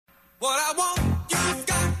What I want, you've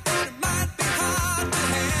got, and it might be hard to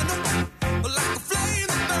handle. But like a flame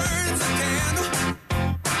that burns a candle,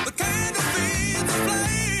 the candle feeds the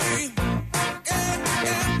flame.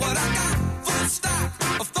 Yeah. What I got, full stock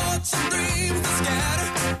of thoughts and dreams that scatter.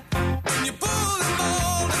 When you pull them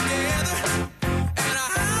all together, and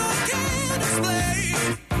how I can't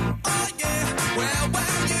explain. Oh yeah, well,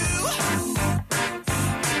 you.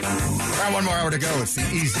 All right, one more hour to go. It's the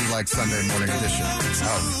Easy Like Sunday morning edition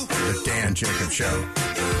of the Dan Jacobs Show.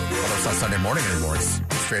 Although it's not Sunday morning anymore. It's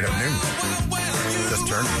straight up noon. Just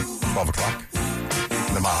turned 12 o'clock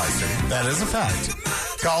in the Mile High City. That is a fact.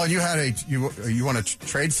 Colin, you want to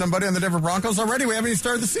trade somebody on the Denver Broncos already? We haven't even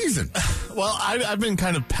started the season. Well, I've been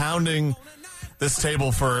kind of pounding this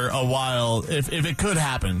table for a while if it could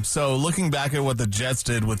happen. So looking back at what the Jets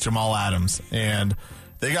did with Jamal Adams, and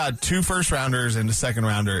they got 2 first-rounders and a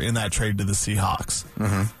second-rounder in that trade to the Seahawks.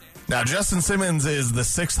 Mm-hmm. Now, Justin Simmons is the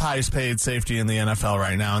 6th highest-paid safety in the NFL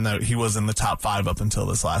right now, and that he was in the top 5 up until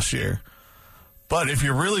this last year. But if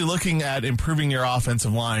you're really looking at improving your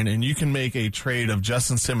offensive line and you can make a trade of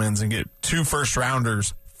Justin Simmons and get 2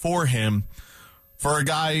 first-rounders for him, for a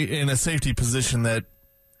guy in a safety position that,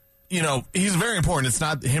 you know, he's very important. It's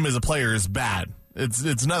not him as a player is bad.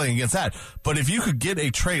 It's nothing against that. But if you could get a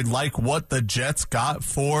trade like what the Jets got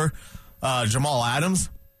for Jamal Adams,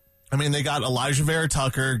 I mean, they got Elijah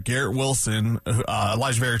Vera-Tucker, Garrett Wilson,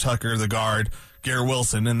 Elijah Vera-Tucker, the guard, Garrett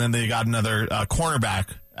Wilson, and then they got another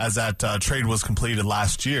cornerback as that trade was completed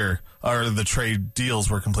last year, or the trade deals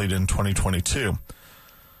were completed in 2022.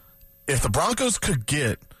 If the Broncos could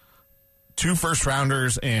get 2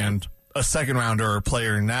 first-rounders and a second-rounder or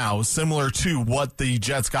player now, similar to what the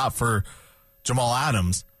Jets got for Jamal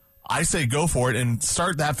Adams, I say go for it and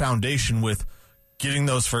start that foundation with getting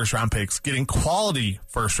those first-round picks, getting quality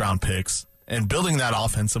first-round picks, and building that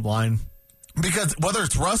offensive line. Because whether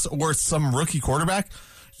it's Russ or some rookie quarterback,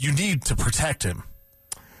 you need to protect him.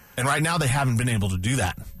 And right now they haven't been able to do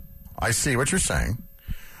that. I see what you're saying.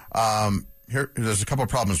 There's a couple of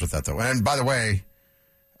problems with that, though. And by the way,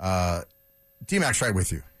 D-Mac's right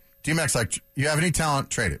with you. D-Mac's like, you have any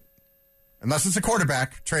talent, trade it. Unless it's a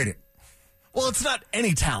quarterback, trade it. Well, it's not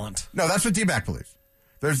any talent. No, that's what D-Mac believes.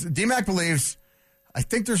 D-Mac believes, I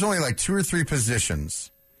think there's only like 2 or 3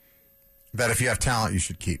 positions that if you have talent, you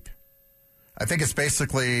should keep. I think it's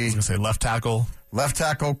basically... I was going to say left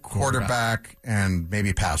tackle, quarterback, and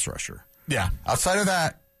maybe pass rusher. Yeah. Outside of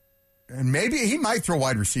that, and maybe he might throw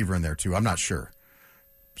wide receiver in there too. I'm not sure.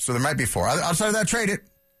 So there might be 4. Outside of that, trade it.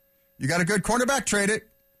 You got a good cornerback, trade it.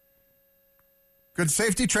 Good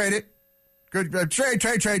safety, trade it. Good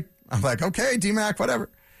trade. I'm like, okay, D-Mac, whatever.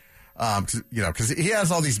 Because he has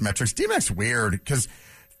all these metrics. D-Mac's weird because,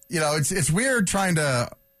 it's weird trying to,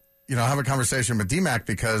 have a conversation with D-Mac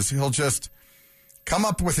because he'll just come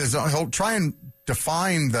up with his own. He'll try and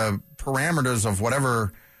define the parameters of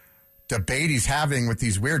whatever debate he's having with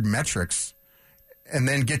these weird metrics and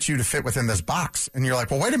then get you to fit within this box. And you're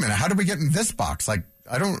like, well, wait a minute. How did we get in this box? Like,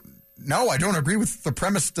 I don't agree with the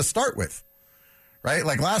premise to start with. Right?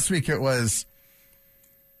 Like last week it was...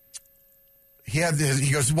 He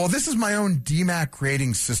goes, well, this is my own D-Mac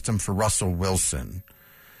grading system for Russell Wilson.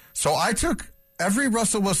 So I took every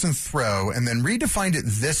Russell Wilson throw and then redefined it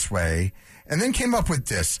this way and then came up with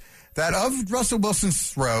this, that of Russell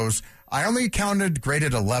Wilson's throws, I only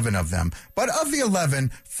graded 11 of them. But of the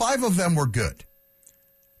 11, 5 of them were good.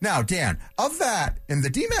 Now, Dan, of that, in the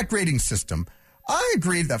D-Mac grading system, I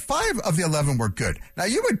agreed that 5 of the 11 were good. Now,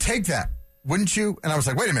 you would take that, wouldn't you? And I was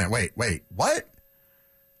like, wait a minute, wait, what?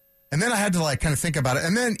 And then I had to kind of think about it.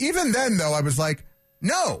 And then even then, though, I was like,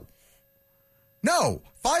 no,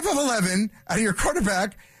 5 of 11 out of your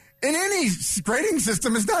quarterback in any grading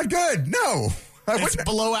system is not good. No. It's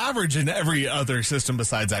below average in every other system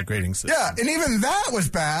besides that grading system. Yeah, and even that was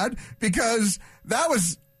bad because that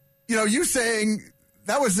was, you saying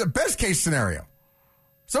that was the best case scenario.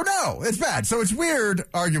 So no, it's bad. So it's weird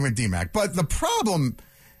arguing with D-Mac. But the problem,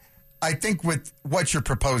 I think, with what you're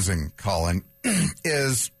proposing, Colin,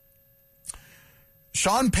 is...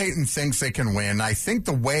 Sean Payton thinks they can win. I think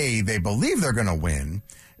the way they believe they're going to win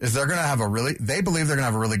is they believe they're going to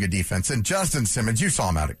have a really good defense. And Justin Simmons, you saw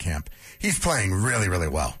him out at camp. He's playing really, really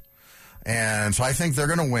well. And so I think they're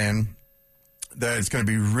going to win. That it's going to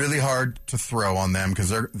be really hard to throw on them because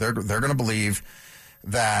they're going to believe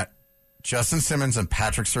that Justin Simmons and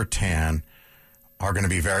Patrick Surtain are going to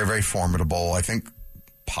be very, very formidable. I think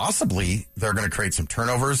possibly they're going to create some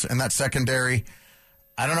turnovers in that secondary.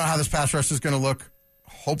 I don't know how this pass rush is going to look.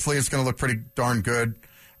 Hopefully it's going to look pretty darn good.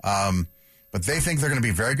 But they think they're going to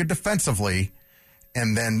be very good defensively,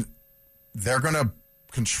 and then they're going to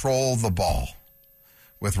control the ball.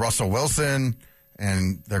 with Russell Wilson,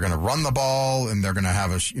 and they're going to run the ball, and they're going to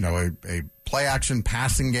have a play action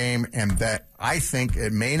passing game, and that I think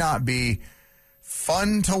it may not be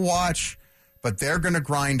fun to watch, but they're going to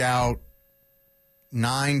grind out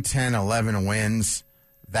 9, 10, 11 wins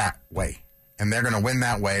that way. And they're going to win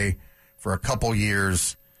that way for a couple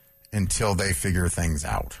years until they figure things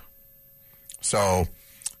out. So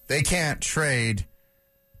they can't trade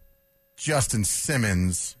Justin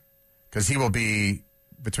Simmons because he will be,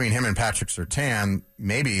 between him and Patrick Surtain,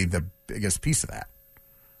 maybe the biggest piece of that.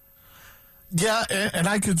 Yeah, and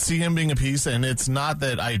I could see him being a piece, and it's not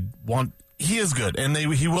that I want... He is good, and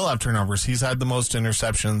he will have turnovers. He's had the most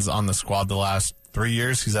interceptions on the squad the last 3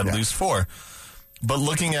 years. He's had at least 4. But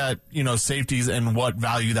looking at, safeties and what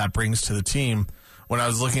value that brings to the team, when I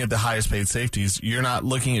was looking at the highest paid safeties, you're not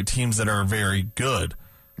looking at teams that are very good.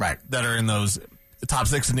 Right. That are in those top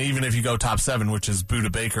 6, and even if you go top 7, which is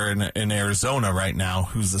Budda Baker in Arizona right now,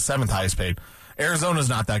 who's the 7th highest paid. Arizona's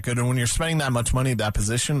not that good, and when you're spending that much money at that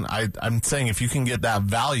position, I'm saying if you can get that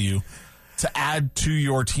value to add to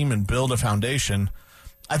your team and build a foundation,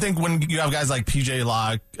 I think when you have guys like P.J.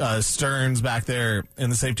 Locke, Stearns back there in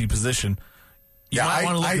the safety position, you might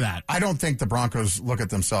want to look at that. I don't think the Broncos look at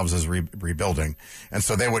themselves as rebuilding, and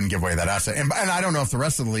so they wouldn't give away that asset. And I don't know if the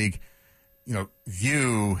rest of the league,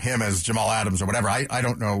 view him as Jamal Adams or whatever. I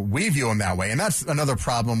don't know. We view him that way, and that's another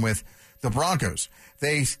problem with the Broncos.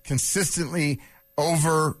 They consistently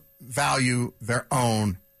overvalue their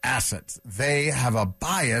own assets. They have a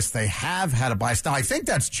bias. They have had a bias. Now, I think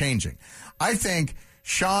that's changing. I think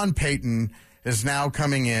Sean Payton is now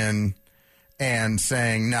coming in and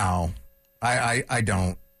saying, no, I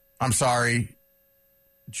don't. I'm sorry,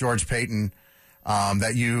 George Payton,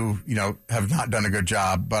 that you have not done a good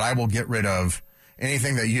job, but I will get rid of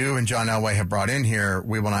anything that you and John Elway have brought in here.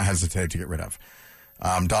 We will not hesitate to get rid of.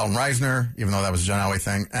 Dalton Reisner, even though that was a John Elway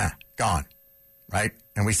thing, gone, right?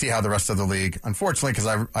 And we see how the rest of the league, unfortunately,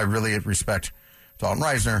 because I really respect Dalton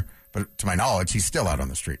Reisner, but to my knowledge, he's still out on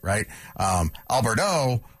the street, right? Albert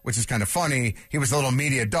O, which is kind of funny, he was a little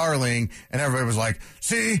media darling, and everybody was like,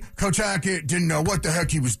 see, Coach Hackett didn't know what the heck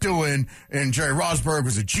he was doing, and Jerry Rosburg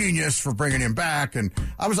was a genius for bringing him back. And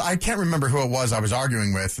I can't remember who it was I was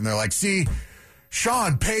arguing with, and they're like, see,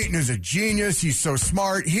 Sean Payton is a genius. He's so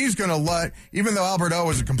smart. He's going to even though Albert O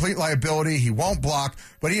is a complete liability, he won't block,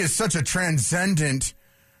 but he is such a transcendent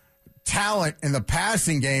talent in the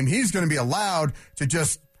passing game. He's going to be allowed to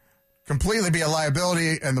just completely be a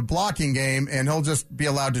liability in the blocking game, and he'll just be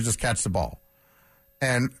allowed to just catch the ball.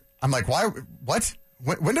 And I'm like, why? What?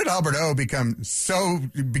 When did Albert O become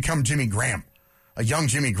Jimmy Graham, a young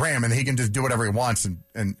Jimmy Graham, and he can just do whatever he wants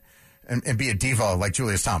and be a diva like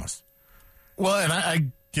Julius Thomas? Well, and I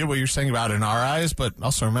get what you're saying about it in our eyes, but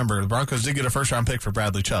also remember the Broncos did get a first-round pick for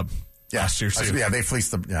Bradley Chubb last year too. Yeah, they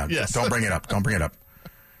fleeced the. Yeah, yes. Don't bring it up. Don't bring it up.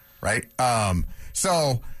 Right. And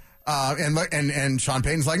Sean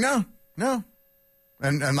Payton's like, no.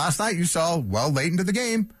 And last night you saw, late into the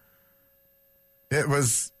game, it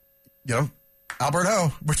was, Albert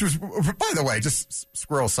O, which was, by the way, just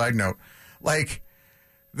squirrel side note, like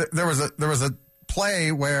there was a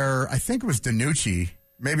play where I think it was DiNucci,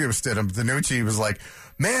 maybe it was Stidham. DiNucci was like,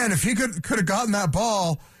 man, if he could have gotten that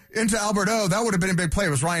ball into Albert O, that would have been a big play.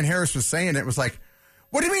 It was Ryan Harris was saying it was like,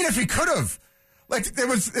 what do you mean if he could have? Like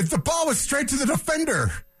if the ball was straight to the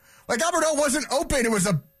defender. Like Albert O wasn't open. It was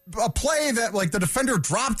a play that like the defender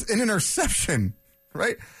dropped an interception,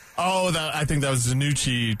 right? Oh, I think that was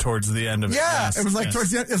DiNucci towards the end of it. Yeah, Yes, it was like yes.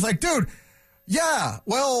 towards the end. It's like, dude, yeah.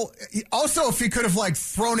 Well, also if he could have like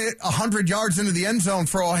thrown it 100 yards into the end zone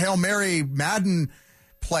for a Hail Mary Madden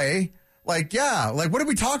play, like, yeah, like what are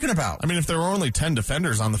we talking about? I mean, if there were only 10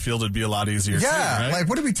 defenders on the field, it'd be a lot easier. Yeah, too, right? like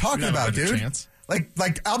what are we talking You'd have a about, better dude? chance.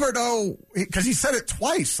 Like Albert O, because he said it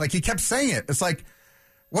twice. Like he kept saying it. It's like,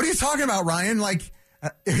 what are you talking about, Ryan? Like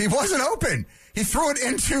he wasn't open. He threw it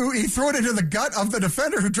into the gut of the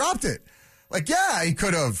defender who dropped it. Like, yeah, he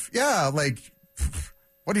could have. Yeah, like,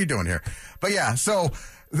 what are you doing here? But yeah, so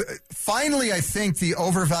finally, I think the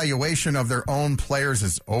overvaluation of their own players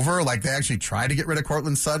is over. Like they actually tried to get rid of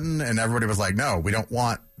Cortland Sutton, and everybody was like, no, we don't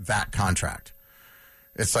want that contract.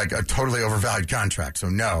 It's like a totally overvalued contract. So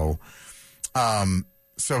no. But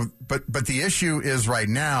the issue is right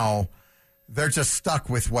now, they're just stuck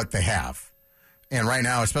with what they have. And right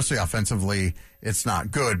now, especially offensively, it's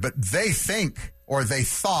not good. But they think, or they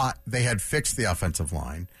thought they had fixed the offensive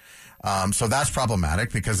line. So that's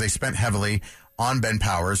problematic because they spent heavily on Ben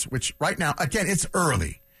Powers, which right now, again, it's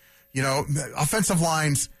early. Offensive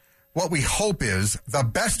lines, what we hope is, the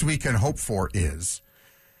best we can hope for is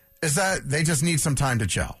that they just need some time to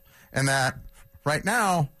gel. And that right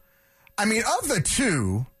now, I mean, of the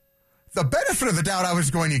two, the benefit of the doubt I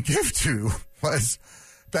was going to give to was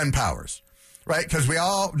Ben Powers, right? Because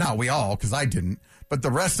because I didn't, but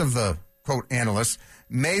the rest of the, quote, analysts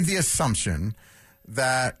made the assumption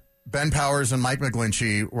that Ben Powers and Mike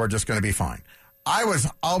McGlinchey were just going to be fine. I was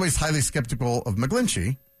always highly skeptical of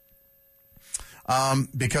McGlinchey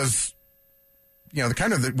because, you know,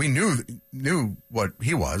 we knew what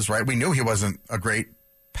he was, right? We knew he wasn't a great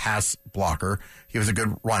pass blocker. He was a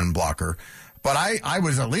good run blocker. But I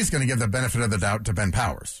was at least going to give the benefit of the doubt to Ben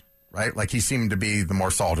Powers, right? Like, he seemed to be the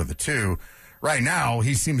more solid of the two. Right now,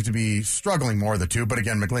 he seems to be struggling more of the two. But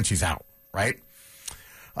again, McGlinchey's out, right?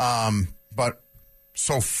 But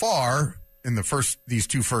so far in these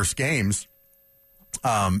two first games,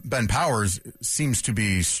 Ben Powers seems to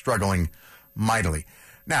be struggling mightily.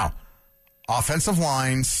 Now, offensive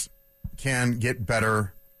lines can get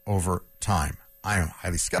better over time. I am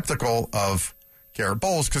highly skeptical of Garrett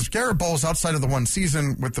Bowles because Garrett Bowles, outside of the one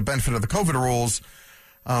season with the benefit of the COVID rules,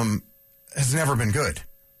 has never been good.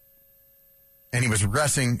 And he was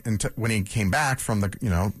regressing when he came back from the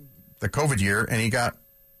COVID year, and he got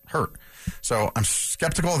hurt. So I'm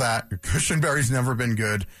skeptical of that. Cushenberry's never been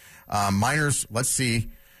good. Miners, let's see.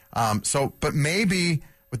 But maybe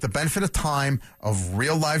with the benefit of time of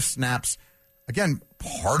real life snaps, again,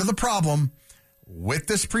 part of the problem with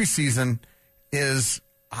this preseason is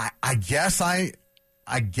I guess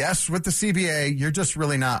with the CBA, you're just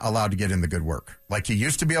really not allowed to get in the good work like you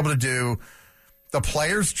used to be able to do. The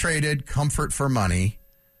players traded comfort for money,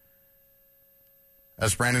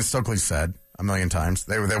 as Brandon Stokely said a million times.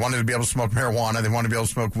 They wanted to be able to smoke marijuana. They wanted to be able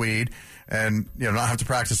to smoke weed and, not have to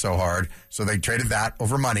practice so hard. So they traded that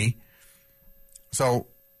over money. So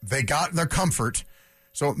they got their comfort.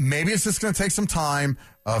 So maybe it's just going to take some time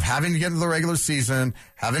of having to get into the regular season,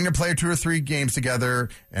 having to play 2 or 3 games together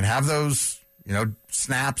and have those,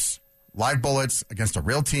 snaps, live bullets against a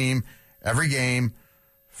real team every game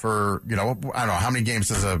for, I don't know, how many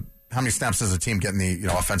snaps does a team get in the,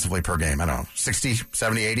 offensively per game? I don't know, 60,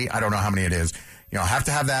 70, 80? I don't know how many it is. Have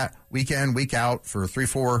to have that week in, week out for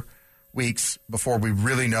 3-4 weeks before we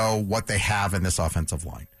really know what they have in this offensive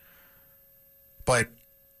line. But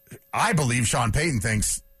I believe Sean Payton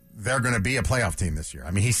thinks they're going to be a playoff team this year.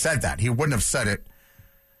 I mean, he said that. He wouldn't have said it.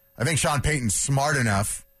 I think Sean Payton's smart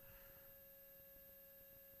enough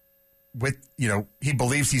he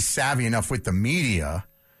believes he's savvy enough with the media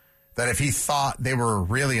that if he thought they were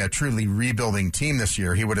really a truly rebuilding team this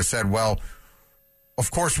year, he would have said, well,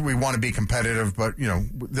 of course we want to be competitive, but,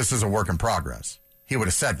 this is a work in progress. He would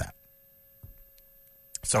have said that.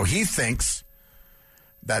 So he thinks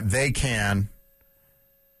that they can,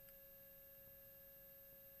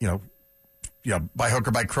 by hook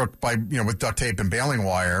or by crook, with duct tape and baling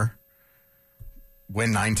wire,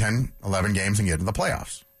 win 9, 10, 11 games and get into the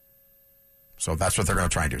playoffs. So that's what they're going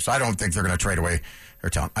to try and do. So I don't think they're going to trade away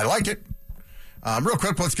their talent. I like it. Real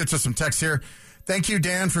quick, let's get to some text here. Thank you,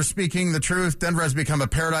 Dan, for speaking the truth. Denver has become a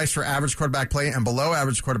paradise for average quarterback play and below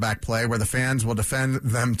average quarterback play where the fans will defend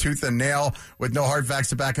them tooth and nail with no hard facts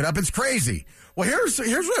to back it up. It's crazy. Well, here's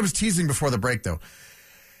what I was teasing before the break, though.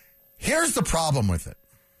 Here's the problem with it.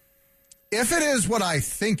 If it is what I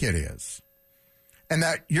think it is, and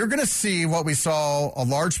that you're going to see what we saw a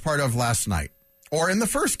large part of last night or in the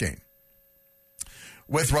first game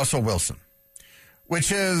with Russell Wilson,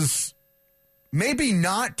 which is maybe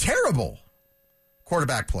not terrible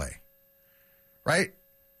quarterback play, right?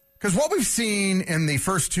 Because what we've seen in the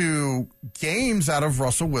first 2 games out of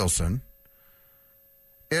Russell Wilson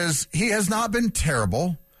is he has not been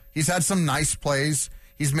terrible. He's had some nice plays.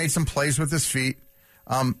 He's made some plays with his feet.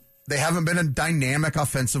 They haven't been a dynamic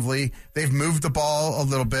offensively. They've moved the ball a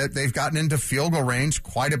little bit. They've gotten into field goal range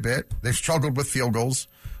quite a bit. They've struggled with field goals,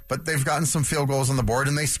 but they've gotten some field goals on the board,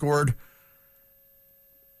 and they scored.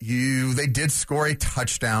 They did score a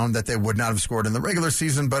touchdown that they would not have scored in the regular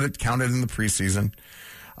season, but it counted in the preseason.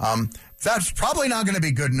 That's probably not going to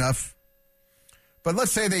be good enough. But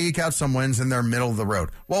let's say they eke out some wins and they're middle of the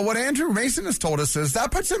road. Well, what Andrew Mason has told us is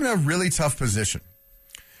that puts them in a really tough position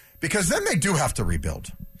because then they do have to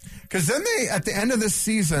rebuild. Because then at the end of this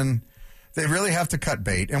season, they really have to cut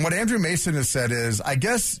bait. And what Andrew Mason has said is, I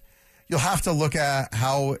guess you'll have to look at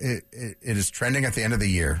how it is trending at the end of the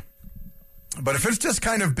year. But if it's just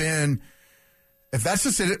kind of been, if that's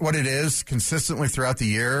just what it is consistently throughout the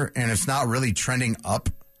year and it's not really trending up,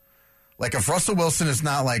 like if Russell Wilson is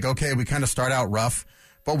not like, okay, we kind of start out rough,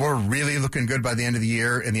 but we're really looking good by the end of the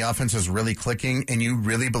year and the offense is really clicking and you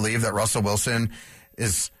really believe that Russell Wilson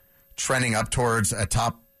is trending up towards a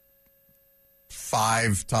top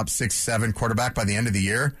 5, top 6, 7 quarterback by the end of the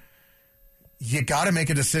year, you got to make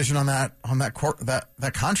a decision on that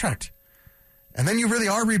contract. And then you really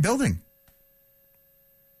are rebuilding.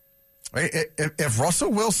 Right? If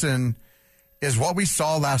Russell Wilson is what we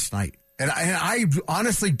saw last night, and I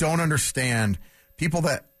honestly don't understand people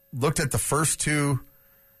that looked at the first two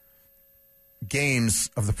games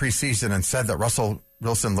of the preseason and said that Russell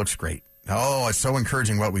Wilson looks great. Oh, it's so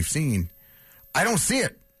encouraging what we've seen. I don't see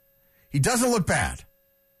it. He doesn't look bad.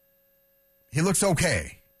 He looks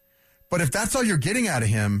okay. But if that's all you're getting out of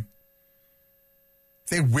him,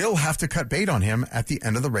 they will have to cut bait on him at the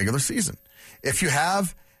end of the regular season. If you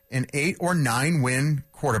have an 8 or 9 win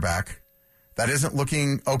quarterback that isn't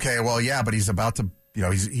looking okay, well, yeah, but he's about to,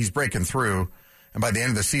 he's breaking through, and by the end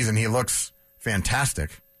of the season, he looks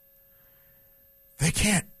fantastic. They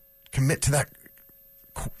can't commit to that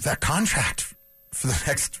contract for the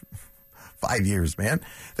next 5 years, man.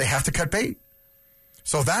 They have to cut bait.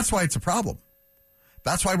 So that's why it's a problem.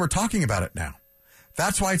 That's why we're talking about it now.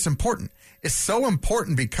 That's why it's important. It's so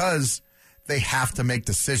important because they have to make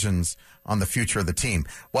decisions on the future of the team.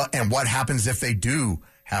 Well, and what happens if they do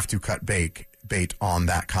have to cut bait on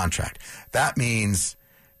that contract? That means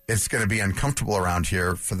it's going to be uncomfortable around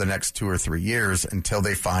here for the next 2 or 3 years until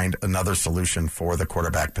they find another solution for the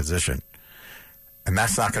quarterback position. And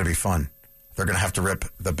that's not going to be fun. They're going to have to rip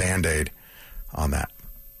the Band-Aid on that.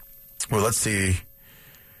 Well, let's see.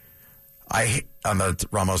 On the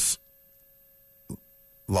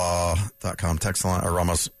RamosLaw.com text line, or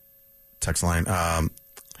Ramos text line,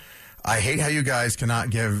 I hate how you guys cannot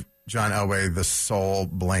give John Elway the sole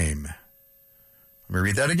blame. Let me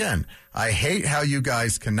read that again. I hate how you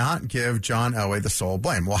guys cannot give John Elway the sole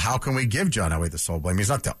blame. Well, how can we give John Elway the sole blame? He's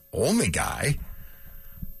not the only guy.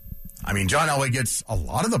 I mean, John Elway gets a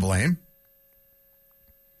lot of the blame.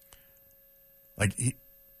 Like,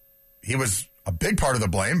 he was a big part of the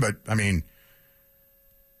blame, but, I mean,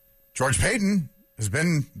 George Paton has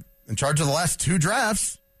been in charge of the last 2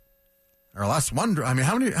 drafts, or last one. I mean,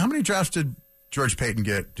 how many drafts did George Paton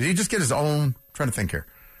get? Did he just get his own? I'm trying to think here.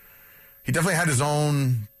 He definitely had his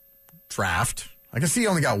own draft. I guess he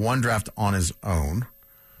only got 1 draft on his own.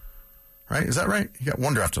 Right? Is that right? He got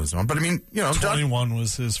 1 draft on his own. But, I mean, 21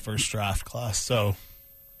 was his first draft class. So,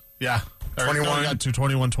 yeah. 21. No, he got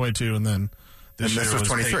 21, 22, and then this was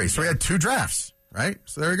 23. Peyton. So he had 2 drafts, right?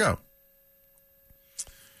 So there you go.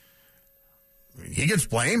 He gets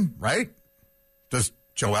blamed, right? Does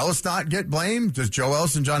Joe Ellis not get blamed? Does Joe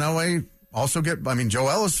Ellis and John Elway also get... I mean, Joe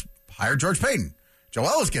Ellis hired George Paton. Joe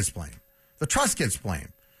Ellis gets blamed. The trust gets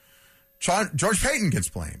blamed. George Paton gets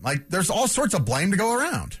blamed. Like, there's all sorts of blame to go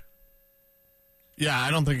around. Yeah,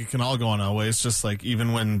 I don't think it can all go on Elway. It's just like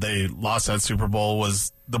even when they lost that Super Bowl,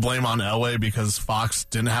 was the blame on Elway because Fox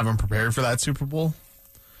didn't have him prepared for that Super Bowl?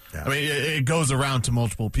 Yeah. I mean, it goes around to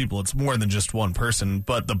multiple people. It's more than just one person,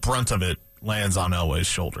 but the brunt of it lands on Elway's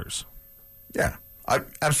shoulders. Yeah,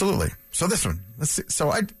 absolutely. So this one, let's see.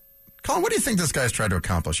 So Colin, what do you think this guy's trying to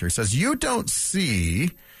accomplish here? He says, you don't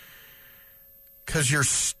see because you're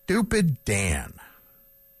stupid, Dan.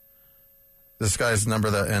 This guy's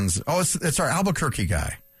number that ends... Oh, it's our Albuquerque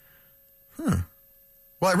guy. Well,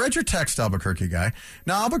 I read your text, Albuquerque guy.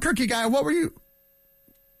 Now, Albuquerque guy, what were you...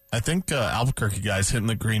 I think Albuquerque guy's hitting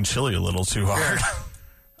the green chili a little too hard. Yeah.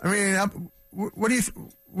 I mean, what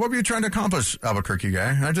were you trying to accomplish, Albuquerque guy?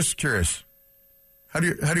 I'm just curious. How do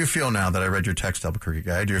you feel now that I read your text, Albuquerque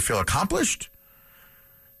guy? Do you feel accomplished?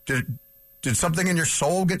 Did something in your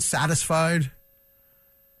soul get satisfied?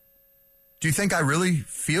 Do you think I really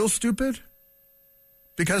feel stupid?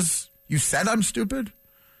 Because you said I'm stupid?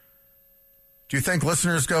 Do you think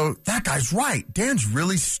listeners go, that guy's right. Dan's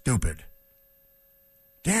really stupid.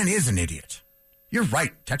 Dan is an idiot. You're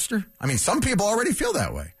right, Texter. I mean, some people already feel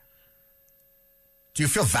that way. Do you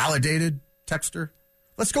feel validated, Texter?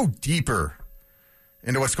 Let's go deeper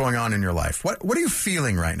into what's going on in your life. What are you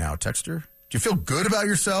feeling right now, Texter? Do you feel good about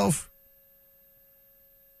yourself?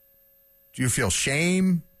 Do you feel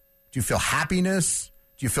shame? Do you feel happiness?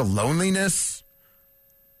 Do you feel loneliness?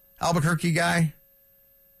 Albuquerque guy?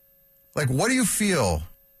 Like, what do you feel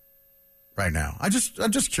right now? I'm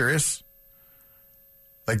just curious.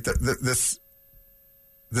 Like this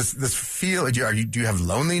feel. Do you have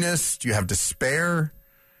loneliness? Do you have despair?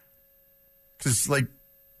 Because like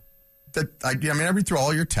that. I mean, I read through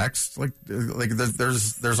all your texts. Like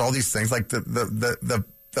there's all these things. Like the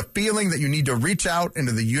feeling that you need to reach out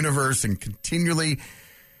into the universe and continually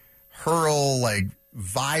hurl like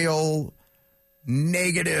vile,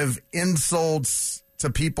 negative insults to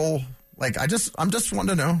people. Like I'm just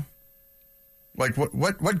wanting to know, like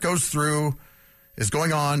what goes through is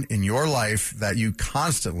going on in your life that you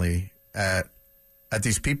constantly at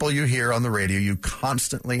these people you hear on the radio, you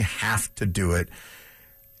constantly have to do it.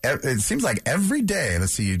 it seems like every day.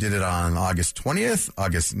 Let's see, you did it on August 20th,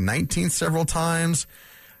 August 19th several times.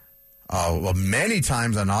 Well, many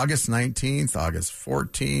times on August 19th, August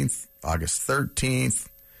 14th, August 13th,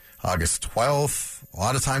 August 12th, a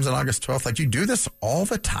lot of times on August 12th. Like, you do this all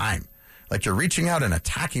the time. Like, you're reaching out and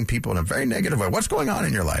attacking people in a very negative way. What's going on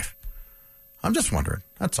in your life? I'm just wondering.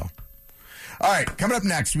 That's all. All right, coming up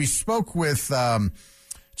next, we spoke with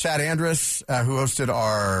Chad Andrus, who hosted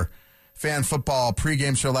our fan football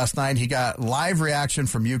pregame show last night. He got live reaction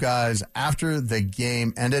from you guys after the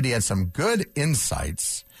game ended. He had some good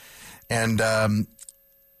insights. And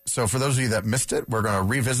so for those of you that missed it, we're going to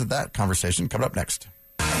revisit that conversation coming up next.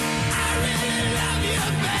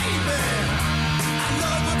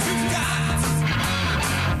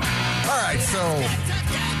 So,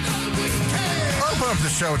 I'll open up the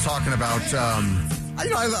show talking about,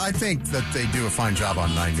 I think that they do a fine job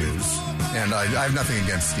on 9 News, and I have nothing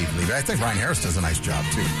against Steve Levy. I think Ryan Harris does a nice job,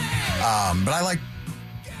 too. But I like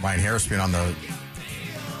Ryan Harris being on the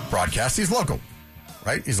broadcast. He's local,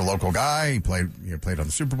 right? He's a local guy. He played on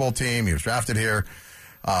the Super Bowl team. He was drafted here.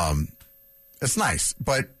 It's nice,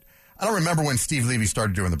 but I don't remember when Steve Levy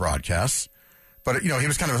started doing the broadcasts. But, he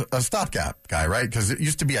was kind of a stopgap guy, right? Because it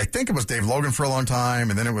used to be, I think it was Dave Logan for a long time,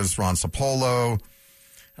 and then it was Ron Sapolo. And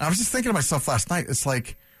I was just thinking to myself last night, it's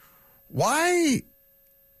like, why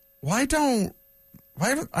aren't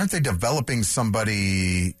they developing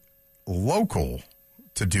somebody local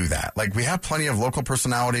to do that? Like, we have plenty of local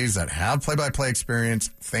personalities that have play-by-play experience,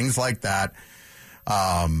 things like that.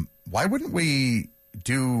 Why wouldn't we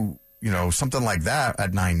do something like that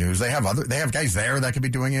at 9 News? They have guys there that could be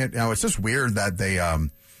doing it. It's just weird that they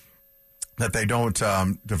don't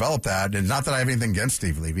develop that. And not that I have anything against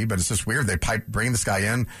Steve Levy, but it's just weird. They bring this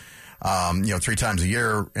guy in, 3 times a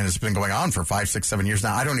year, and it's been going on for 5, 6, 7 years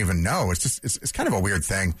now. I don't even know. It's kind of a weird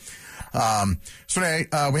thing. So today,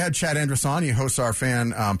 we had Chad Andrus on. He hosts our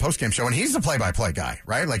fan post-game show, and he's the play-by-play guy,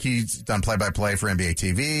 right? Like, he's done play-by-play for NBA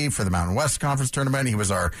TV, for the Mountain West Conference Tournament. He was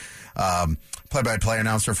our play-by-play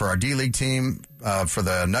announcer for our D-League team, for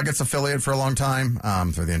the Nuggets affiliate for a long time,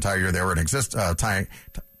 for the entire year they were in entire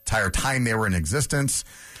time they were in existence.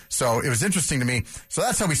 So it was interesting to me. So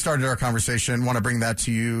that's how we started our conversation. Want to bring that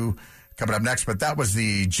to you coming up next, but that was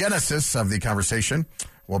the genesis of the conversation.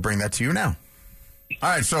 We'll bring that to you now. All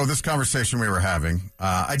right, so this conversation we were having,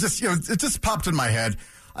 it just popped in my head.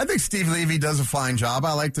 I think Steve Levy does a fine job.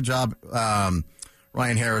 I like the job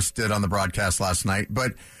Ryan Harris did on the broadcast last night.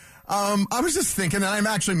 But I was just thinking, and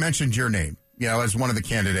I actually mentioned your name, as one of the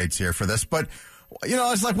candidates here for this. But,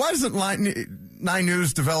 I was like, why doesn't 9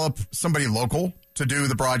 News develop somebody local to do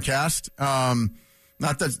the broadcast?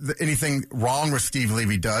 Not that anything wrong with Steve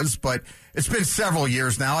Levy does, but it's been several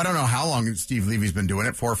years now. I don't know how long Steve Levy's been doing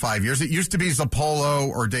it, 4 or 5 years. It used to be Zapolo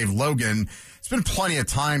or Dave Logan. It's been plenty of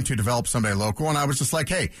time to develop somebody local. And I was just like,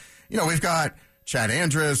 hey, we've got Chad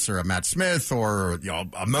Andrus or a Matt Smith or,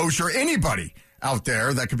 a Mosher, anybody out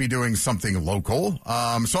there that could be doing something local.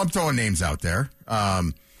 So I'm throwing names out there.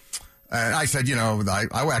 And I said, I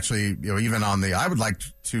actually, even on I would like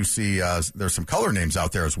to see, there's some color names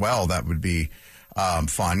out there as well. That would be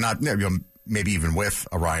fun. Not, maybe even with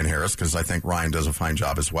a Ryan Harris, because I think Ryan does a fine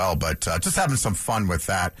job as well. But just having some fun with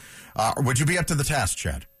that. Would you be up to the task,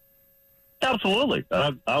 Chad? Absolutely.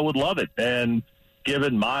 I would love it. And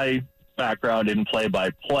given my background in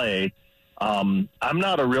play-by-play, I'm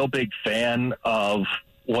not a real big fan of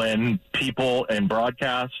when people in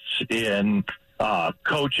broadcasts, in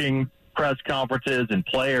coaching press conferences, and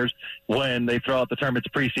players, when they throw out the term, it's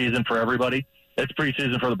preseason for everybody. It's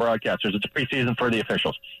preseason for the broadcasters. It's preseason for the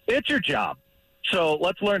officials. It's your job. So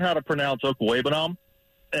let's learn how to pronounce Okwebanam,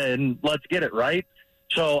 and let's get it right.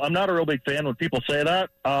 So I'm not a real big fan when people say that.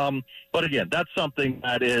 But again, that's something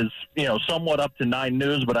that is, somewhat up to 9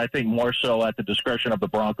 News, but I think more so at the discretion of the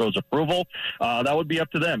Broncos' approval. That would be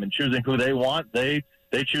up to them in choosing who they want. They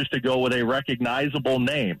choose to go with a recognizable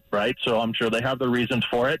name, right? So I'm sure they have the reasons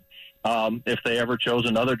for it. If they ever chose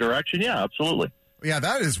another direction, yeah, absolutely. Yeah,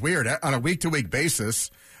 that is weird. On a week-to-week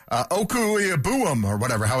basis, Okuiabuam or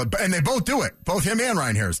whatever, and they both do it. Both him and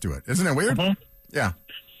Ryan Harris do it. Isn't it weird? Mm-hmm. Yeah.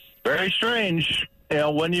 Very strange.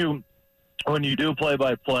 When you do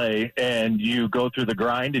play-by-play and you go through the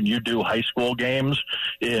grind and you do high school games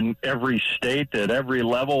in every state at every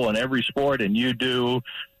level and every sport, and you do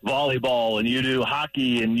volleyball and you do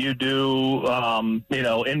hockey and you do,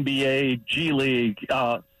 NBA, G League,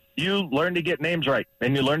 you learn to get names right,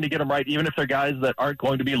 and you learn to get them right, even if they're guys that aren't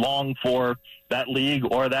going to be long for that league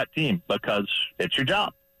or that team, because it's your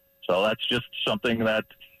job. So that's just something that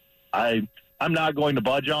I I'm not going to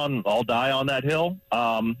budge on. I'll die on that hill.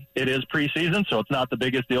 It is preseason, so it's not the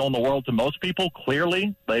biggest deal in the world to most people.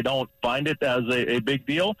 Clearly, they don't find it as a big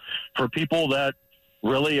deal. For people that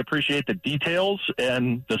really appreciate the details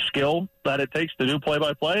and the skill that it takes to do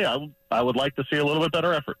play-by-play, I would like to see a little bit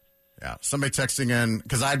better effort. Yeah, somebody texting in,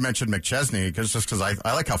 because I'd mentioned McChesney, because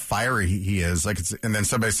I like how fiery he is. And then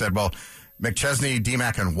somebody said, well, McChesney,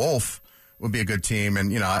 DMAC, and Wolf would be a good team.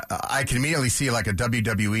 And, I can immediately see like a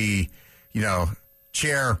WWE,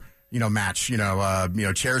 chair, match,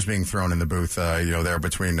 chairs being thrown in the booth, there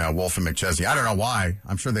between Wolf and McChesney. I don't know why.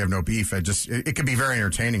 I'm sure they have no beef. It could be very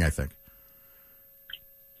entertaining, I think.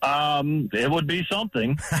 It would be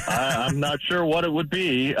something. I'm not sure what it would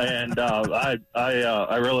be, and I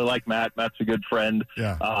really like Matt. Matt's a good friend,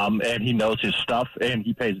 and he knows his stuff, and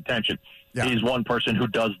he pays attention. Yeah. He's one person who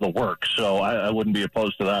does the work, so I wouldn't be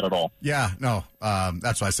opposed to that at all. Yeah, no,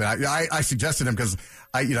 that's what I said. I suggested him because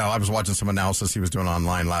I was watching some analysis he was doing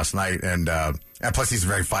online last night, and plus he's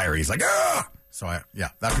very fiery. He's like, ah! So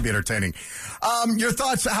that could be entertaining. Your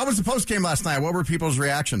thoughts? How was the post game last night? What were people's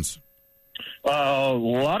reactions? A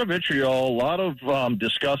lot of vitriol, a lot of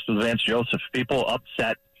disgust with Vance Joseph. People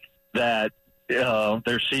upset that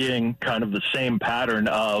they're seeing kind of the same pattern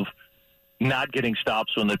of not getting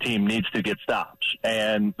stops when the team needs to get stops.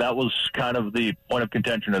 And that was kind of the point of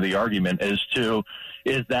contention of the argument is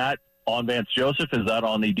that on Vance Joseph? Is that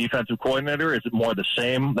on the defensive coordinator? Is it more the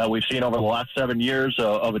same that we've seen over the last 7 years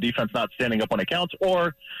of a defense not standing up when it counts?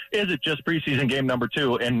 Or is it just preseason game number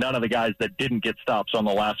 2 and none of the guys that didn't get stops on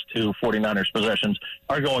the last 2 49ers possessions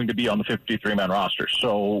are going to be on the 53-man roster?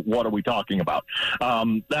 So what are we talking about?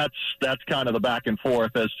 That's kind of the back and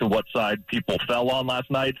forth as to what side people fell on last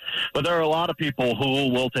night. But there are a lot of people who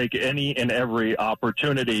will take any and every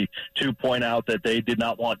opportunity to point out that they did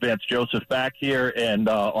not want Vance Joseph back here and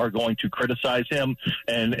are going to criticize him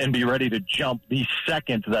and be ready to jump the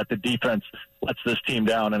second that the defense lets this team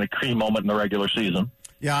down in a key moment in the regular season.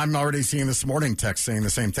 Yeah, I'm already seeing this morning text saying the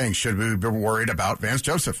same thing. Should we be worried about Vance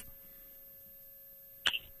Joseph?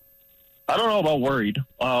 I don't know about worried.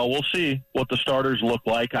 We'll see what the starters look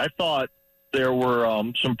like. I thought there were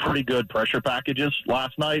some pretty good pressure packages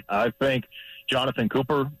last night. I think Jonathan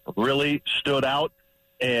Cooper really stood out.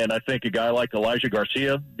 And I think a guy like Elijah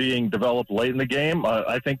Garcia being developed late in the game,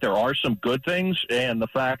 I think there are some good things. And the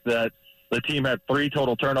fact that the team had 3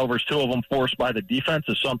 total turnovers, 2 of them forced by the defense,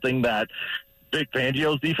 is something that Vic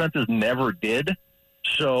Fangio's defenses never did.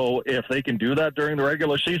 So if they can do that during the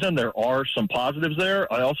regular season, there are some positives there.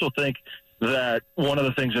 I also think that one of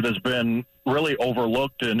the things that has been really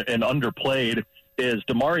overlooked and underplayed is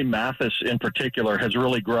Damari Mathis in particular has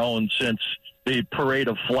really grown since the parade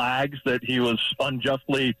of flags that he was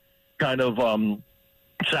unjustly kind of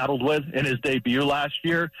saddled with in his debut last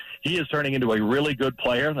year. He is turning into a really good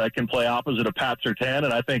player that can play opposite of Pat Surtain,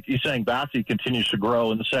 and I think Essang Bassey continues to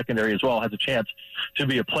grow in the secondary as well, has a chance to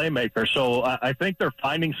be a playmaker. So I think they're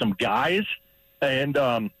finding some guys, and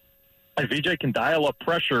if VJ can dial up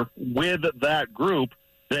pressure with that group,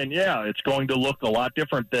 then, yeah, it's going to look a lot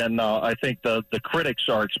different than I think the critics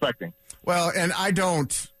are expecting. Well, and I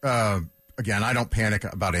don't again, I don't panic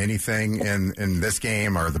about anything in this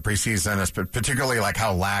game or the preseason, particularly like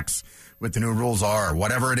how lax with the new rules are or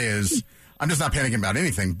whatever it is. I'm just not panicking about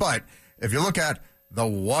anything. But if you look at the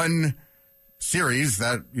one series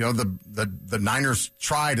that, the Niners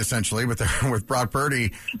tried essentially with Brock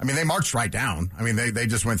Purdy, I mean, they marched right down. I mean, they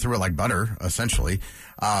just went through it like butter, essentially.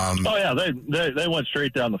 They went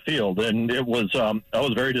straight down the field. And it was, I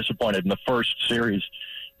was very disappointed in the first series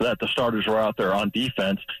that the starters were out there on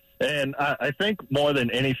defense. And I think more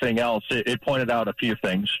than anything else, it pointed out a few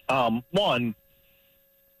things. One,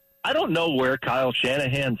 I don't know where Kyle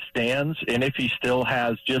Shanahan stands and if he still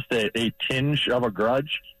has just a tinge of a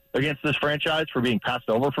grudge against this franchise for being passed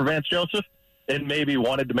over for Vance Joseph and maybe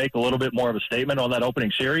wanted to make a little bit more of a statement on that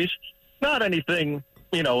opening series. Not anything,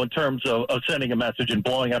 in terms of sending a message and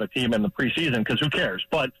blowing out a team in the preseason, because who cares?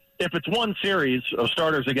 But if it's one series of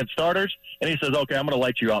starters against starters and he says, okay, I'm going to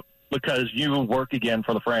light you up because you work again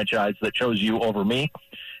for the franchise that chose you over me.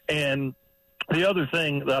 And the other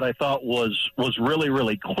thing that I thought was really,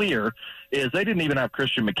 really clear is they didn't even have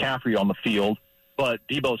Christian McCaffrey on the field, but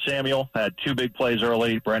Deebo Samuel had 2 big plays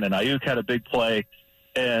early. Brandon Ayuk had a big play.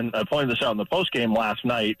 And I pointed this out in the postgame last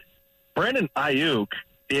night. Brandon Ayuk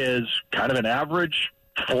is kind of an average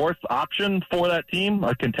 4th option for that team,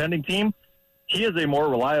 a contending team. He is a more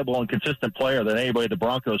reliable and consistent player than anybody the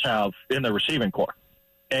Broncos have in the receiving corps.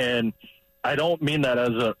 And I don't mean that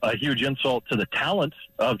as a huge insult to the talent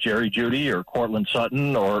of Jerry Jeudy or Cortland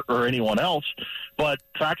Sutton or anyone else, but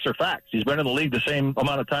facts are facts. He's been in the league the same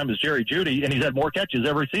amount of time as Jerry Jeudy, and he's had more catches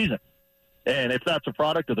every season. And if that's a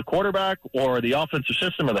product of the quarterback or the offensive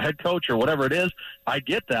system or the head coach or whatever it is, I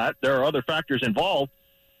get that. There are other factors involved,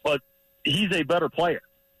 but he's a better player.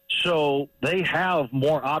 So they have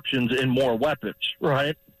more options and more weapons,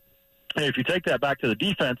 right? And if you take that back to the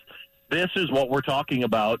defense, this is what we're talking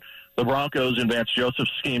about, the Broncos and Vance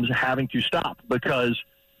Joseph's schemes having to stop, because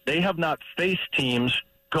they have not faced teams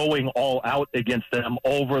going all out against them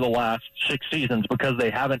over the last 6 seasons because they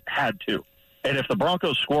haven't had to. And if the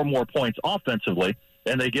Broncos score more points offensively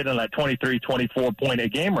and they get in that 23,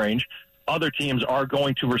 24-point-a-game range, other teams are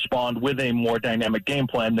going to respond with a more dynamic game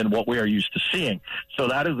plan than what we are used to seeing. So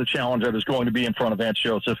that is the challenge that is going to be in front of Vance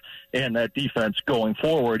Joseph and that defense going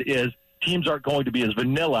forward, is teams aren't going to be as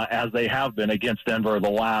vanilla as they have been against Denver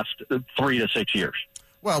the last 3 to 6 years.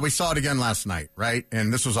 Well, we saw it again last night, right?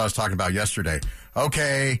 And this was what I was talking about yesterday.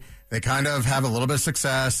 Okay, they kind of have a little bit of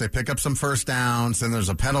success. They pick up some first downs, then there's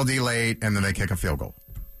a penalty late, and then they kick a field goal.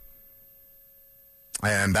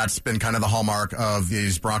 And that's been kind of the hallmark of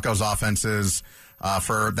these Broncos offenses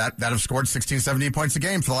for that have scored 16, 17 points a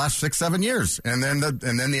game for the last 6, 7 years. And then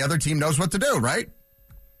the other team knows what to do, right?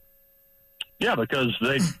 Yeah, because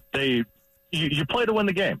you play to win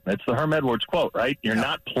the game. It's the Herm Edwards quote, right? You're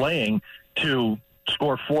not playing to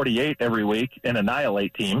score 48 every week and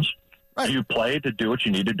annihilate teams. Right. You play to do what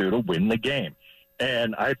you need to do to win the game.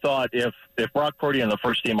 And I thought if Brock Purdy and the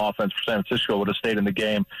first-team offense for San Francisco would have stayed in the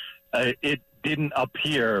game, it didn't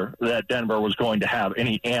appear that Denver was going to have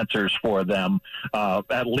any answers for them,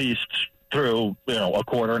 at least through a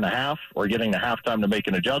quarter and a half, or getting the halftime to make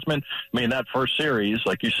an adjustment. I mean, that first series,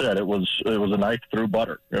 like you said, it was a knife through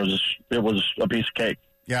butter. It was a piece of cake.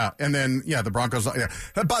 Yeah, and then the Broncos. Yeah.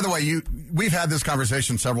 By the way, we've had this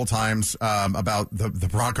conversation several times about the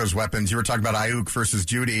Broncos' weapons. You were talking about Ayuk versus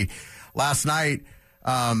Judy last night.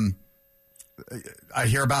 I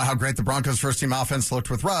hear about how great the Broncos' first-team offense looked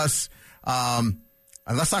with Russ.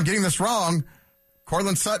 Unless I'm getting this wrong,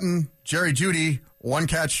 Cortland Sutton, Jerry Judy, 1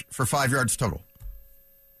 catch for 5 yards total.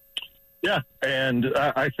 Yeah, and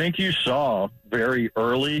I think you saw very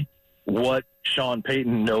early what Sean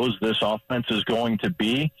Payton knows this offense is going to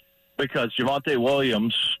be, because Javonte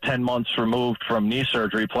Williams, 10 months removed from knee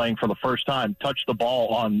surgery, playing for the first time, touched the ball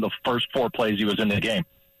on the first 4 plays he was in the game.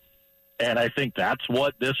 And I think that's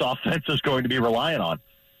what this offense is going to be relying on.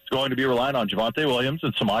 It's going to be relying on Javonte Williams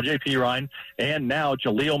and Samaje Perine, and now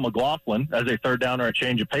Jaleel McLaughlin as a third down or a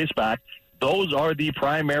change of pace back. Those are the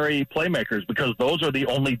primary playmakers, because those are the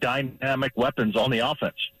only dynamic weapons on the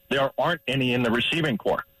offense. There aren't any in the receiving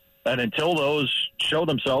corps. And until those show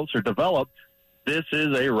themselves or develop, this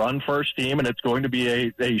is a run-first team, and it's going to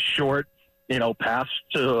be a short, pass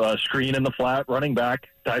to a screen in the flat running back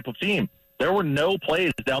type of team. There were no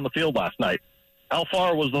plays down the field last night. How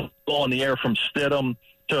far was the ball in the air from Stidham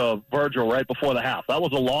to Virgil right before the half? That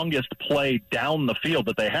was the longest play down the field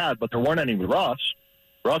that they had, but there weren't any with Russ.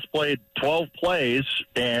 Russ played 12 plays,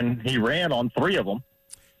 and he ran on 3 of them.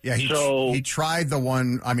 Yeah, he tried the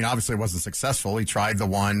one. I mean, obviously it wasn't successful. He tried the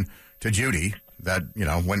one to Judy that,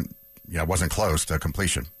 wasn't close to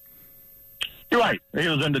completion. You're right. He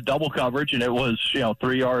was into double coverage, and it was,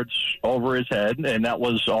 3 yards over his head, and that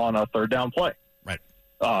was on a third down play. Right.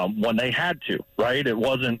 When they had to, right? It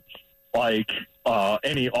wasn't like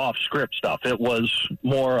any off-script stuff. It was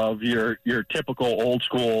more of your typical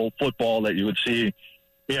old-school football that you would see,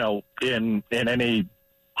 in any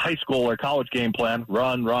high school or college game plan: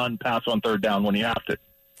 run, pass on third down when you have to.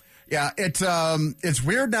 Yeah, it's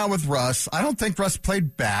weird now with Russ. I don't think Russ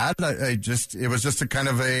played bad. It was just a kind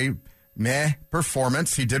of a meh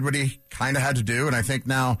performance. He did what he kind of had to do, and I think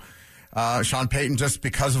now Sean Payton, just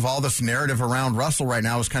because of all this narrative around Russell right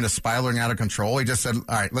now, is kind of spiraling out of control. He just said,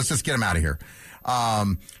 "All right, let's just get him out of here."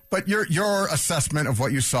 But your assessment of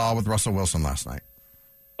what you saw with Russell Wilson last night?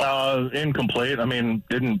 Incomplete. I mean,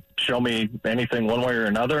 didn't show me anything one way or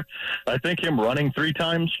another. I think him running 3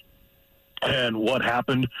 times and what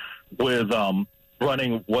happened with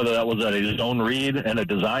running, whether that was at a zone read and a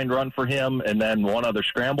designed run for him and then one other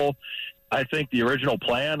scramble. I think the original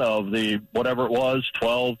plan of the whatever it was,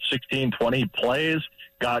 12, 16, 20 plays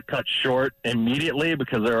got cut short immediately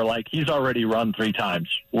because they were like, he's already run 3 times.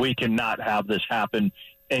 We cannot have this happen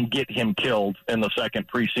and get him killed in the second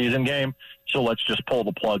preseason game. So let's just pull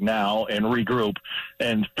the plug now and regroup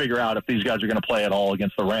and figure out if these guys are going to play at all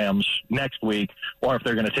against the Rams next week, or if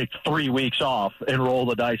they're going to take 3 weeks off and roll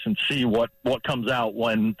the dice and see what comes out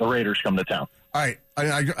when the Raiders come to town. All right,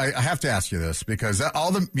 I have to ask you this because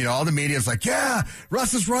all the media is like, yeah,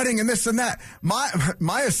 Russ is running and this and that.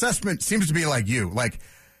 My assessment seems to be like you, like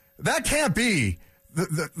that can't be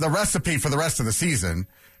the recipe for the rest of the season.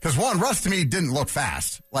 Because, one, Russ, to me, didn't look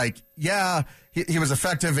fast. Like, yeah, he was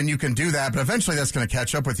effective, and you can do that, but eventually that's going to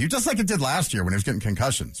catch up with you, just like it did last year when he was getting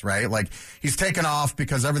concussions, right? Like, he's taken off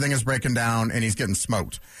because everything is breaking down, and he's getting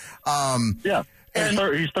smoked. Yeah. And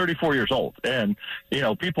He's 34 years old. And,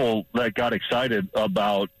 people that got excited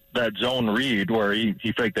about that zone read where he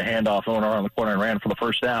faked the handoff and went around the corner and ran for the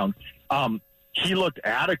first down, he looked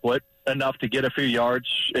adequate enough to get a few yards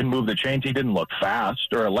and move the chains. He didn't look fast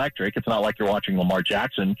or electric. It's not like you're watching Lamar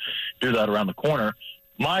Jackson do that around the corner.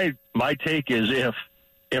 My take is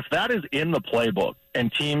if that is in the playbook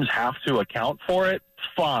and teams have to account for it,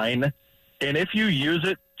 fine. And if you use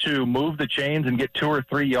it to move the chains and get 2 or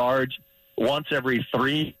 3 yards once every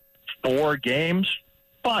 3-4 games,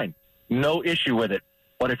 fine. No issue with it.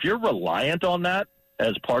 But if you're reliant on that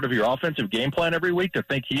as part of your offensive game plan every week to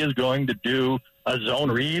think he is going to do a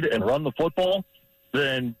zone read and run the football,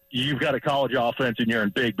 then you've got a college offense and you're in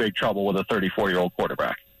big, big trouble with a 34-year-old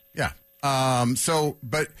quarterback. Yeah.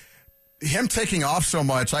 But him taking off so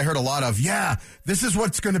much, I heard a lot of, this is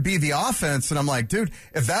what's going to be the offense. And I'm like, dude,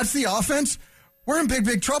 if that's the offense, we're in big,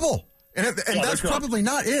 big trouble. And that's probably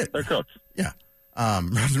not it. They're cooked. Yeah.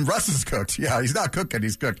 Russ is cooked. Yeah, he's not cooking.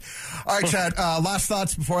 He's cooked. All right, Chad, last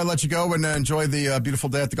thoughts before I let you go and enjoy the beautiful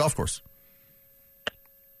day at the golf course.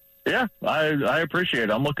 Yeah, I appreciate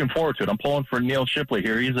it. I'm looking forward to it. I'm pulling for Neil Shipley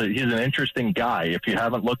here. He's an interesting guy. If you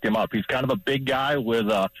haven't looked him up, he's kind of a big guy with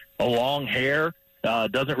a long hair.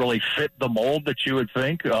 Doesn't really fit the mold that you would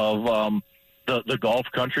think of the golf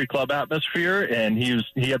country club atmosphere. And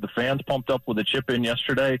he had the fans pumped up with a chip in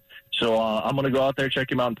yesterday. So I'm going to go out there,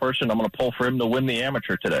 check him out in person. I'm going to pull for him to win the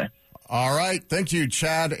amateur today. All right. Thank you,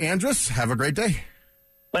 Chad Andrus. Have a great day.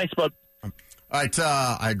 Thanks, bud. All right,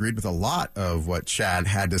 I agreed with a lot of what Chad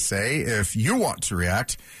had to say. If you want to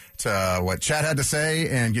react to what Chad had to say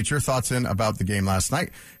and get your thoughts in about the game last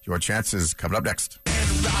night, your chance is coming up next.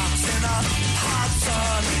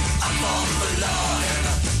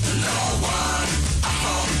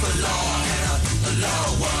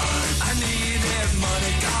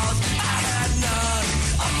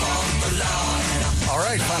 All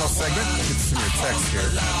right, final segment. We'll get some of your text here.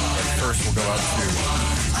 But first, we'll go out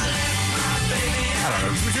to... I don't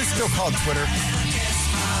know. Would you still call it Twitter?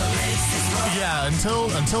 Yeah, until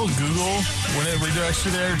Google, when it redirects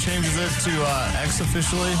you there, changes it to X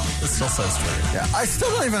officially, it still says Twitter. Yeah, I still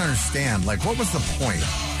don't even understand. Like, what was the point?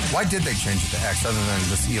 Why did they change it to X other than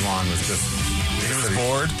just Elon was just... He was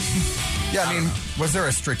bored. Yeah, I mean, was there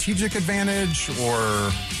a strategic advantage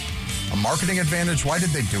or a marketing advantage? Why did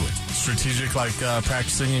they do it? Strategic, like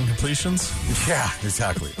practicing incompletions? Yeah,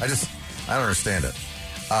 exactly. I don't understand it.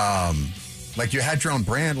 Like, you had your own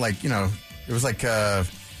brand, like, it was like,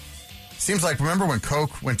 seems like, remember when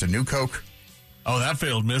Coke went to New Coke? Oh, that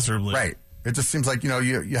failed miserably. Right. It just seems like,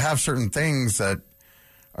 you have certain things that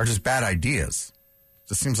are just bad ideas. It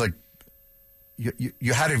just seems like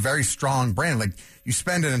you had a very strong brand. Like, you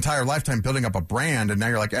spend an entire lifetime building up a brand, and now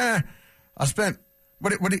you're like, I spent,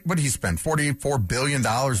 what did he spend? $44 billion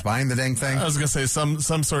buying the dang thing? I was going to say some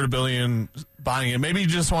sort of billion buying it. Maybe he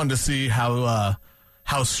just wanted to see how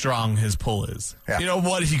strong his pull is. Yeah.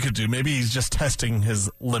 What he could do. Maybe he's just testing his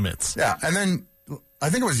limits. Yeah, and then I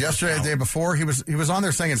think it was yesterday, the day before, he was on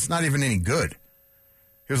there saying it's not even any good.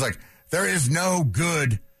 He was like, there is no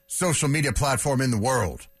good social media platform in the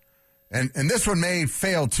world. And this one may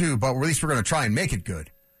fail too, but at least we're going to try and make it good.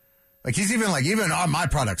 Like, he's even like, my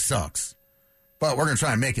product sucks, but we're going to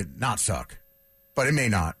try and make it not suck. But it may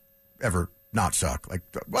not ever not suck. Like,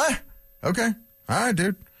 what? Okay. All right,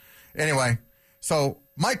 dude. Anyway, so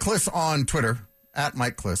Mike Kliss on Twitter, at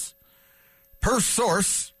Mike Kliss. Per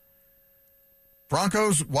source,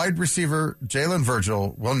 Broncos wide receiver Jalen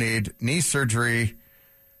Virgil will need knee surgery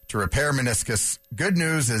to repair meniscus. Good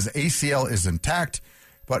news is ACL is intact,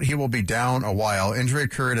 but he will be down a while. Injury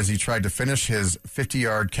occurred as he tried to finish his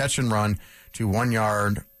 50-yard catch and run to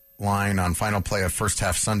 1-yard line on final play of first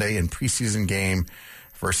half Sunday in preseason game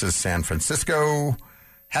versus San Francisco.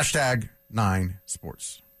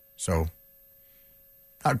 #9sports. So,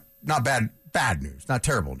 not bad news, not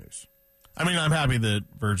terrible news. I mean, I'm happy that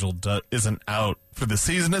Virgil isn't out for the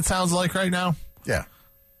season, it sounds like right now. Yeah.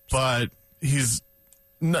 But he's,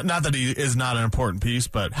 not that he is not an important piece,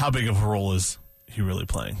 but how big of a role is he really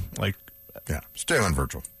playing? Like, yeah, Jalen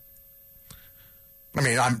Virgil. I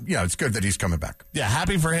mean, it's good that he's coming back. Yeah,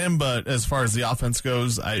 happy for him, but as far as the offense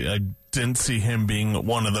goes, I didn't see him being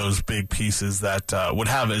one of those big pieces that would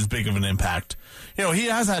have as big of an impact. He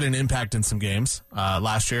has had an impact in some games.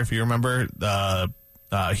 Last year, if you remember,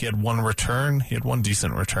 he had one return. He had one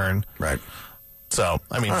decent return. Right. So,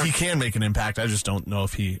 I mean, he can make an impact. I just don't know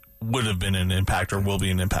if he would have been an impact or will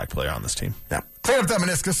be an impact player on this team. Yeah. Clean up that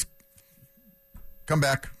meniscus. Come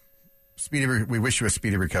back. We wish you a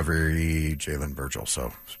speedy recovery, Jalen Virgil.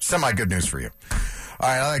 So, semi-good news for you. All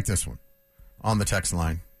right, I like this one. On the text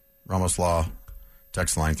line, Ramos Law,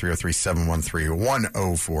 text line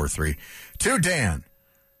 303-713-1043. To Dan,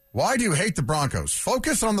 why do you hate the Broncos?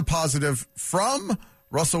 Focus on the positive from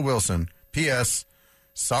Russell Wilson. P.S.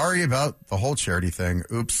 Sorry about the whole charity thing.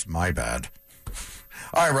 Oops, my bad.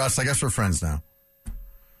 All right, Russ, I guess we're friends now.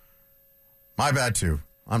 My bad, too.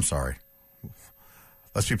 I'm sorry.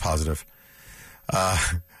 Let's be positive.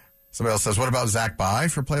 Somebody else says, what about Zach Bye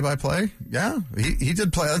for play-by-play? Yeah, he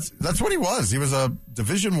did play. That's what he was. He was a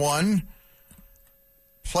Division I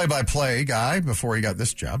play-by-play guy before he got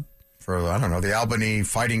this job for, I don't know, the Albany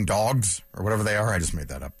Fighting Dogs or whatever they are. I just made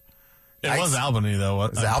that up. It was Albany, though.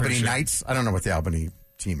 Is it Albany Knights? I don't know what the Albany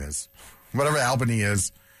team is. Whatever Albany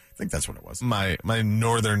is, I think that's what it was. My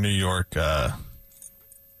northern New York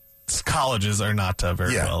colleges are not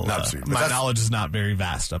very well. My knowledge is not very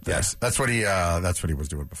vast up there. Yes, that's what he was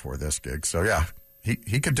doing before this gig. So yeah,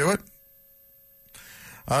 he could do it.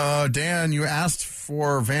 Dan, you asked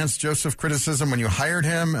for Vance Joseph criticism when you hired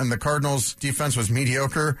him, and the Cardinals' defense was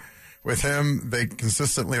mediocre. With him, they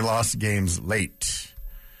consistently lost games late.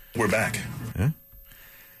 We're back. Yeah.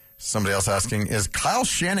 Somebody else asking, is Kyle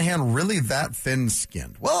Shanahan really that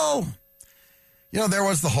thin-skinned? Well, there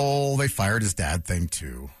was the whole they fired his dad thing,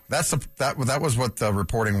 too. That was what the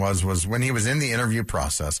reporting was when he was in the interview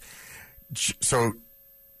process. So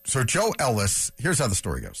Joe Ellis, here's how the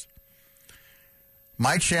story goes.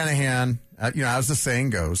 Mike Shanahan, as the saying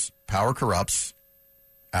goes, power corrupts.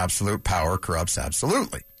 Absolute power corrupts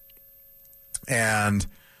absolutely. And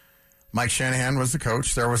Mike Shanahan was the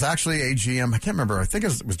coach. There was actually a GM. I can't remember. I think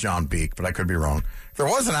it was John Beek, but I could be wrong. There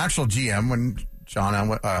was an actual GM when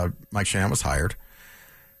Mike Shanahan was hired.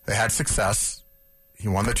 They had success. He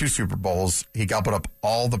won the 2 Super Bowls. He gobbled up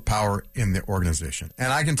all the power in the organization.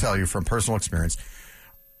 And I can tell you from personal experience,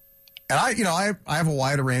 and I have a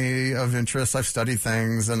wide array of interests. I've studied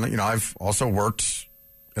things, and I've also worked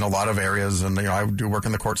in a lot of areas, and I do work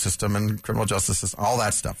in the court system and criminal justice system, all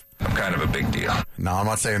that stuff. I'm kind of a big deal. No, I'm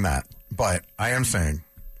not saying that, but I am saying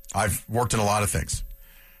I've worked in a lot of things,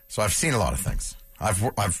 so I've seen a lot of things.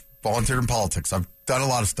 I've volunteered in politics. I've done a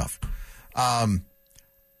lot of stuff.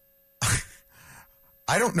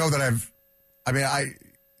 I don't know that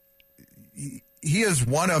he is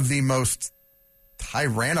one of the most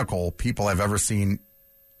tyrannical people I've ever seen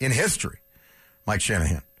in history, Mike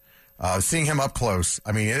Shanahan. Seeing him up close,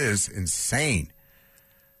 it is insane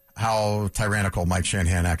how tyrannical Mike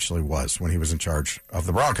Shanahan actually was when he was in charge of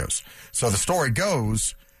the Broncos. So the story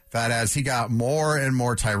goes that as he got more and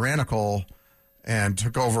more tyrannical and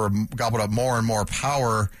took over, gobbled up more and more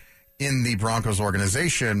power in the Broncos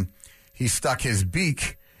organization, he stuck his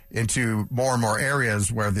beak into more and more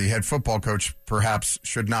areas where the head football coach perhaps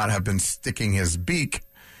should not have been sticking his beak.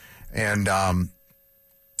 And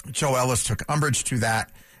Joe Ellis took umbrage to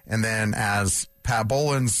that. And then as Pat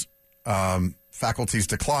Bolin's faculties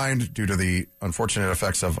declined due to the unfortunate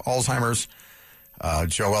effects of Alzheimer's,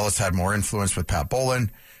 Joe Ellis had more influence with Pat Bolin.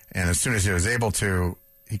 And as soon as he was able to,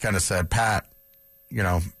 he kind of said, Pat,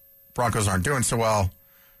 Broncos aren't doing so well.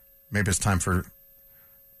 Maybe it's time for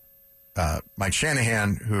Mike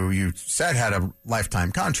Shanahan, who you said had a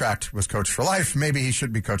lifetime contract, was coach for life. Maybe he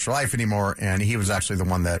shouldn't be coach for life anymore. And he was actually the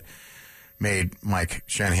one that made Mike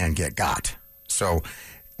Shanahan get got. So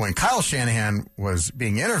when Kyle Shanahan was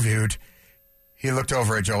being interviewed, he looked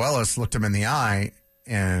over at Joe Ellis, looked him in the eye,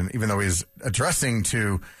 and even though he was addressing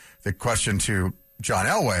to the question to John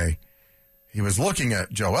Elway, he was looking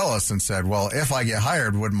at Joe Ellis and said, well, if I get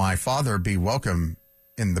hired, would my father be welcome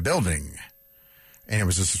in the building? And it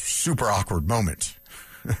was a super awkward moment.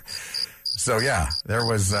 So, yeah, there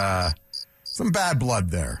was some bad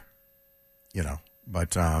blood there,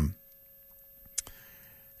 But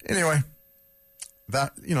anyway,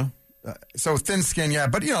 that, so thin skin, yeah.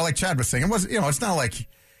 But, like Chad was saying, it was, it's not like,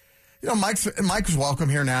 Mike's welcome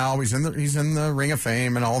here now. He's in the Ring of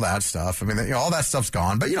Fame and all that stuff. All that stuff's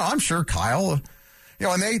gone. But, I'm sure Kyle,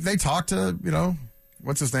 and they talked to,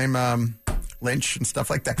 what's his name, Lynch and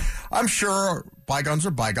stuff like that. I'm sure bygones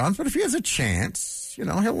are bygones, but if he has a chance, he'll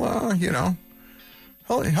put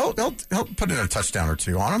in a touchdown or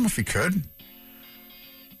two on him if he could.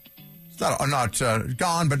 It's not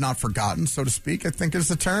gone, but not forgotten, so to speak, I think is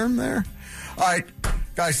the term there. All right,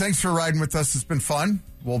 guys, thanks for riding with us. It's been fun.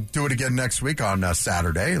 We'll do it again next week on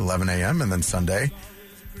Saturday, 11 a.m., and then Sunday,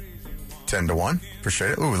 10 to 1.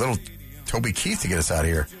 Appreciate it. Ooh, a little Toby Keith to get us out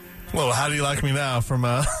of here. Well, how do you like me now from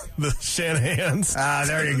the Shanahans?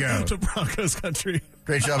 There you go. To Broncos country.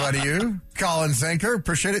 Great job out of you. Colin Zanker,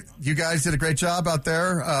 appreciate it. You guys did a great job out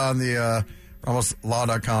there on the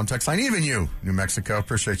RamosLaw.com text line. Even you, New Mexico.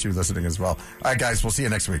 Appreciate you listening as well. All right, guys, we'll see you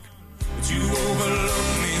next week. But you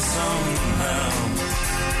overlooked me somehow.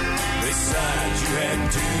 Besides, you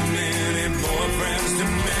had too many boyfriends to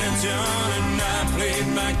mention, and I played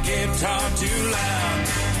my guitar too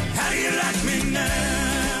loud.